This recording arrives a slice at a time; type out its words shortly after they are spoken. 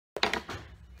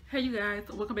Hey you guys,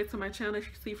 welcome back to my channel. As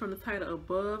you can see from the title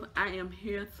above, I am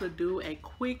here to do a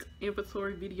quick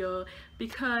inventory video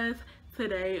because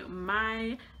today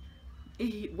my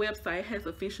website has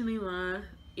officially launched.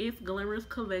 Its Glamorous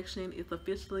Collection is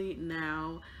officially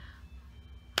now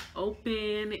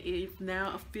open. It's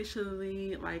now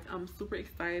officially, like, I'm super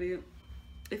excited.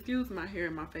 Excuse my hair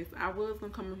and my face. I was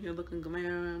gonna come in here looking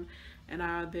glam and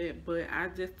all that, but I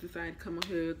just decided to come in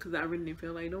here because I really didn't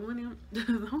feel like doing it.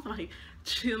 I'm like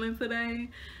chilling today,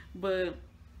 but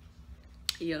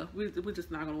yeah, we're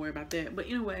just not gonna worry about that. But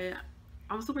anyway,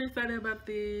 I'm super excited about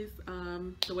this.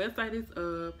 The website is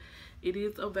up. It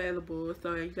is available,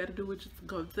 so you gotta do is just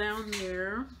go down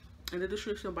there in the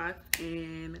description box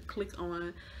and click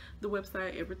on the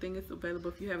website. Everything is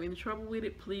available. If you have any trouble with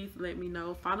it, please let me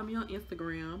know. Follow me on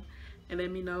Instagram and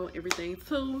let me know everything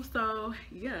too. So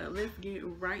yeah, let's get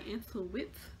right into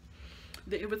it.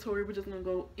 The inventory, we're just gonna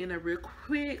go in a real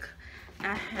quick.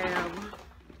 I have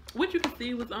what you can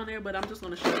see was on there, but I'm just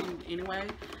gonna show you anyway.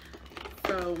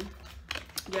 So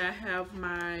yeah, I have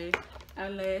my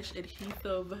eyelash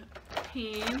adhesive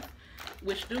pins,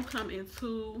 which do come in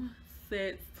two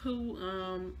sets,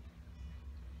 two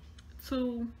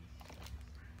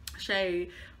shade,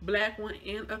 black one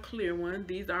and a clear one.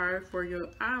 These are for your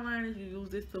eyeliner. You use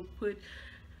this to put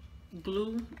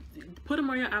them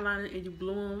on your eyeliner and you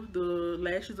glue the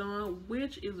lashes on,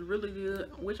 which is really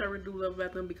good, which I really do love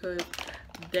about them because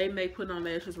they make putting on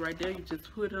lashes right there. You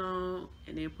just put it on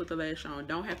and then put the lash on.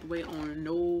 Don't have to wait on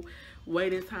no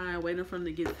waiting time, waiting for them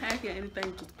to get tacky or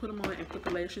anything. Just put them on and put the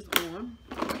lashes on,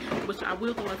 which I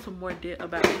will go into more depth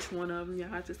about each one of them.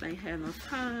 Y'all, I just ain't had enough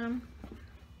time.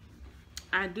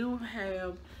 I do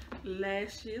have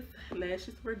lashes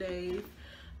for days.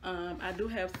 I do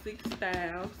have 6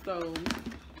 styles, so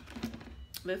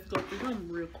let's go through them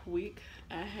real quick.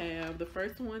 I have, the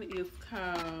first one is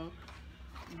called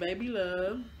Baby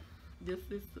Love. This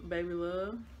is Baby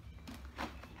Love.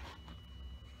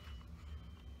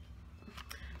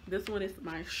 This one is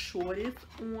my shortest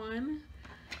one.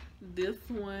 This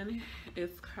one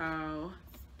is called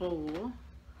Spoil.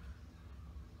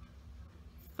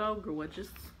 So gorgeous.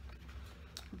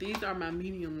 These are my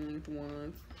medium length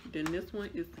ones. Then this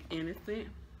one is Innocent.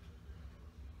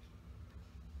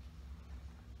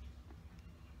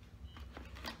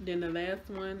 Then the last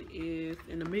one is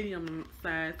in the medium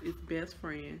size is Best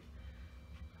Friend.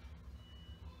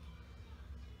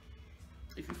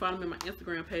 If you follow me on my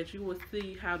Instagram page, you will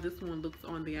see how this one looks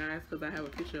on the eyes because I have a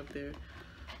picture up there.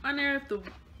 On there,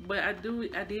 but I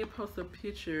did post a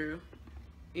picture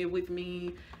with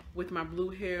me with my blue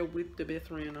hair with the Best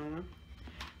Friend on.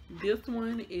 This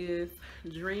one is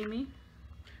Dreamy,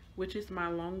 which is my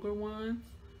longer ones.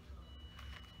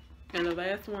 And the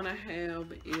last one I have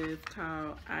is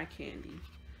called Eye Candy,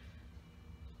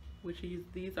 which is,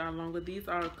 these are longer. These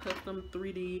are custom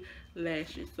 3D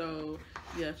lashes. So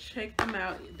yeah, check them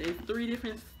out. There's 3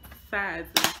 different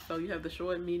sizes. So you have the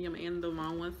short, medium, and the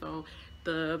long one. So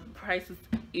the prices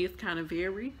is kind of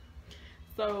vary.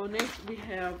 So next we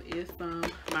have is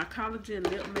my collagen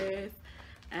lip mask.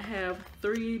 I have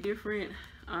 3 different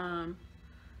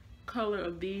color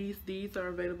of these. These are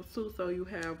available too. So you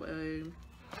have a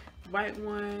white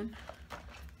one,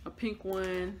 a pink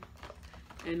one,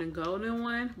 and a golden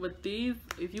one. But these,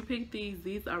 if you pick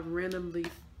these are randomly,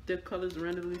 the colors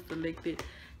randomly selected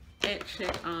at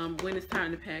check when it's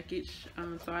time to package.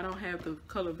 So I don't have the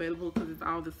color available because it's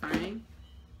all the same.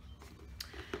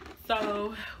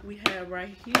 So we have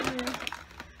right here,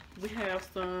 we have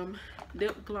some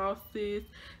lip glosses.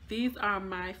 These are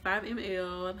my 5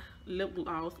 ml lip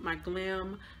gloss, my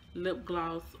Glam lip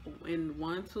gloss in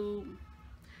 1 tube.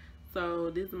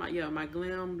 So this is my, yeah, my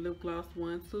Glam lip gloss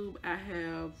 1 tube. I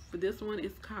have, this one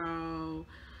is called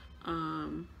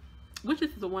which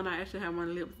is the one I actually have on my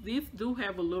lips. These do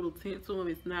have a little tint to them.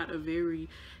 It's not a very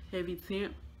heavy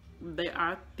tint. They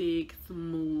are thick,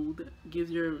 smooth, gives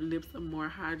your lips a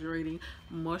more hydrating,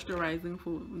 moisturizing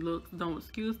for looks. Don't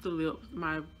excuse the lips,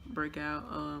 my breakout.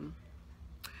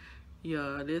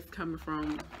 Yeah, this coming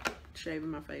from shaving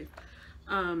my face.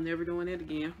 Never doing it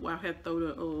again. Well, I had to throw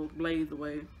the blades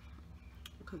away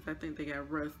because I think they got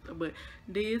rust. But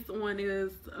this one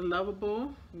is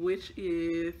Lovable, which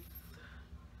is,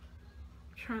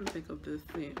 I'm trying to think of this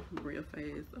scent real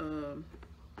fast.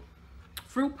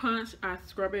 Fruit Punch,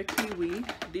 Strawberry Kiwi.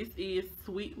 This is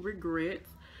Sweet Regrets,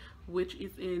 which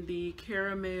is in the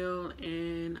caramel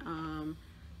and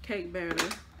cake batter.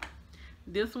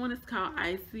 This one is called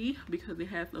Icy because it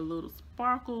has a little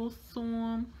sparkles to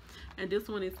them. And this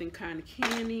one is in kind of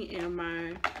candy. And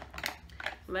my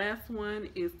last one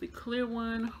is the clear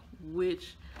one,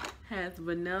 which has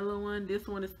vanilla one. This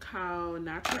one is called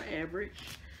Not Your Average.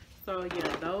 So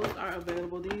yeah, those are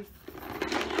available. This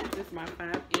is my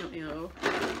 5 ml.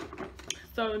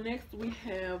 So next we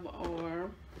have our,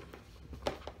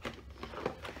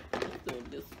 let's do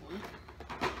this one.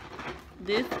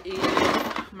 This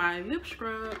is my lip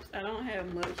scrubs. I don't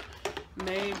have much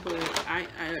made, but I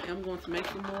am going to make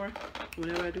some more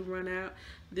whenever I do run out.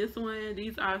 This one,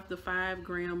 these are the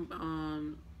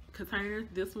 5-gram containers.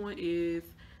 This one is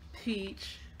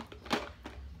peach.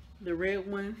 The red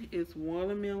one is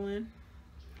watermelon,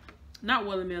 not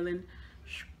watermelon,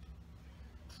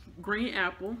 green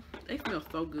apple. They smell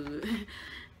so good.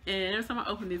 And every time I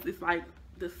open this, it's like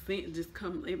the scent just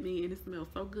comes at me and it smells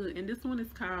so good. And this one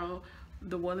is called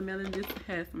the watermelon. This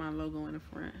has my logo in the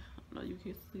front. I don't know, you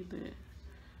can see that.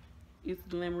 It's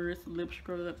Glamorous lip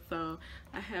scrub. So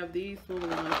I have these little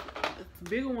ones. The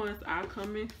bigger ones are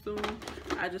coming soon.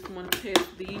 I just want to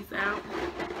test these out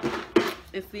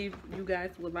and see if you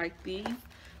guys would like these,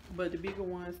 but the bigger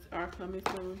ones are coming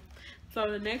soon. So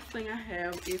the next thing I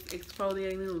have is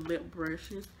exfoliating lip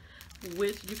brushes,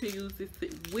 which you can use this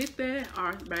with that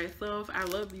or by itself. I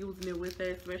love using it with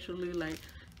that, especially like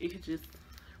it can just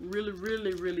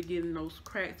really get in those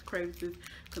cracks, crevices,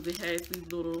 because it has these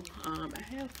little I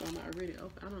have some already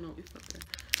open. I don't know if it's up there,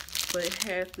 but it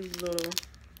has these little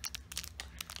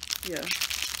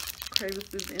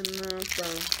crevices in them. So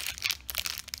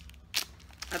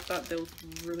I thought that was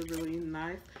really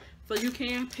nice. So you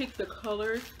can pick the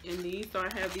colors in these. So I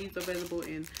have these available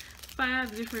in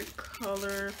 5 different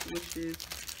colors, which is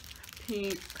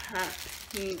pink, hot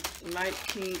pink, light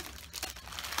pink.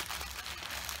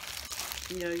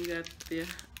 You know, you got the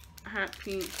hot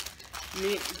pink,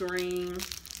 mint green.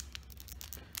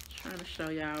 Trying to show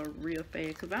y'all real fast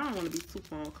because I don't want to be too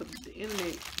long because the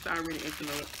internet is already acting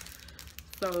up.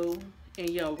 So, and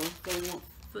yellow. So we want.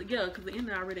 So yeah, because the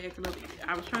internet already acting up.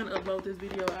 I was trying to upload this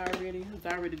video already, because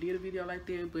I already did a video like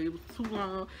that, but it was too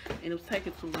long and it was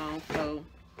taking too long. So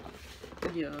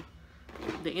yeah,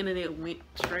 the internet went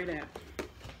straight out.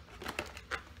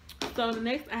 So the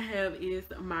next I have is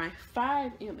my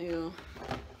 5 ml.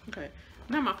 Okay,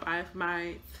 not my 5,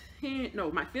 my 10.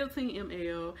 No, my 15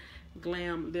 ml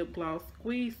Glam lip gloss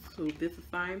squeeze tube. This is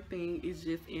the same thing. It's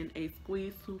just in a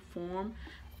squeeze tube form.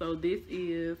 So this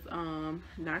is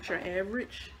Not Your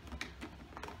Average,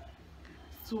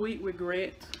 Sweet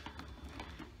Regret,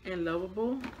 and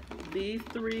Lovable. These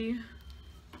 3,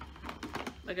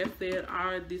 like I said,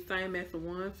 are the same as the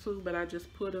 1, 2, but I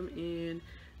just put them in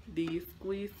the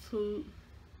squeeze tube.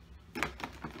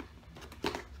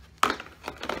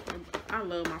 I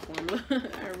love my formula.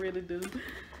 I really do,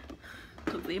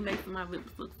 because it makes my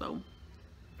lips look so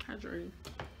hydrated.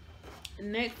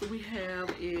 Next we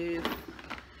have is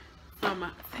some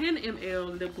 10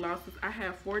 ml lip glosses. I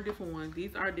have 4 different ones.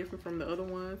 These are different from the other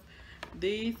ones.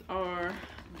 These are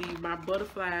my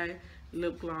butterfly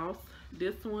lip gloss.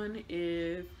 This one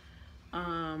is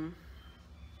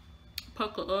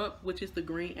Pucker Up, which is the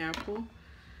green apple.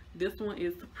 This one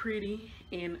is Pretty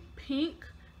in pink,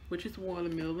 which is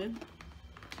watermelon.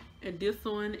 And this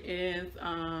one is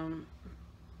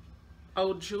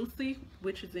Oh Juicy,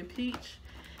 which is in peach.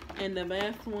 And the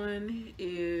last one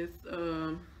is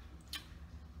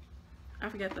I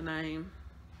forgot the name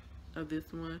of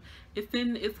this one.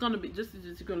 It's gonna be just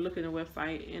you're gonna look at the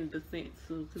website and the scent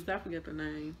too, because I forget the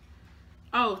name.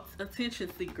 Oh,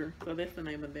 Attention Seeker. So that's the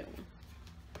name of that one.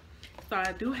 So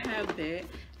I do have that.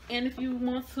 And if you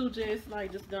want to just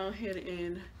go ahead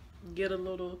and get a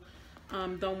little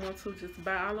don't want to just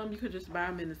buy all of them, you could just buy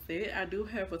them in a set. I do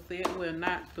have a set, well,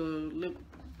 not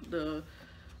the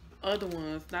other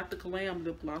ones, not the Glam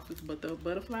lip glosses, but the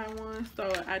butterfly ones.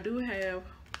 So I do have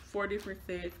 4 different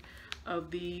sets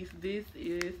of these. This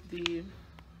is the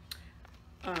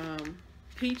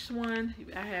peach one.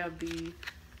 I have the,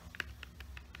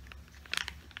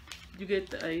 you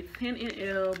get a 10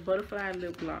 ml butterfly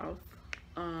lip gloss,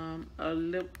 a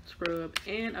lip scrub,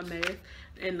 and a mask.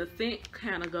 And the scent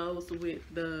kind of goes with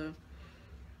the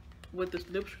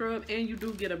lip scrub, and you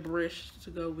do get a brush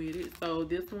to go with it. So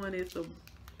this one is the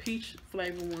peach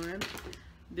flavor one.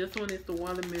 This one is the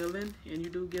watermelon, and you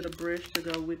do get a brush to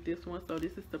go with this one. So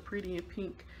this is the Pretty in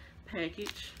pink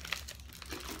package.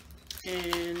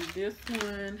 And this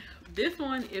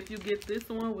one, if you get this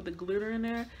one with the glitter in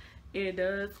there, it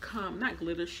does come, not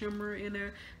glitter, shimmer in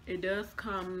there. It does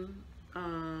come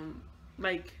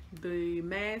like the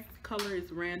mask color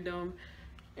is random,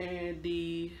 and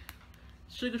the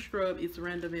sugar scrub is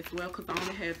random as well, because I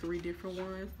only have 3 different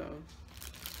ones. So,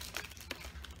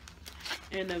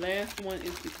 and the last one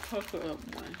is the Pucker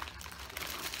Up one.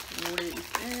 Where is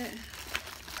that?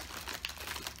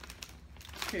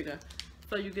 Here you go.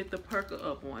 So you get the Perker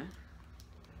Up one,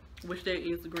 which there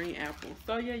is green apple.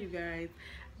 So yeah, you guys,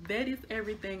 that is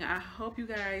everything. I hope you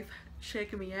guys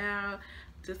checking me out,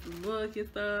 just look and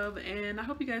stuff, and I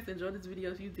hope you guys enjoyed this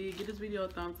video. If you did, give this video a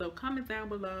thumbs up, comment down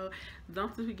below,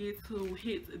 don't forget to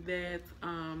hit that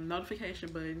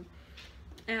notification button,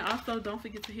 and also don't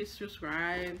forget to hit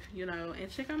subscribe, you know,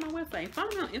 and check out my website. Follow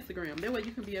me on Instagram, that way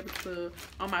you can be able to,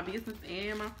 on my business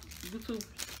and my YouTube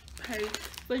page,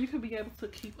 so you can be able to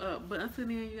keep up. But until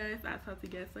then, you guys, I'll talk to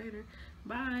you guys later.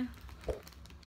 Bye.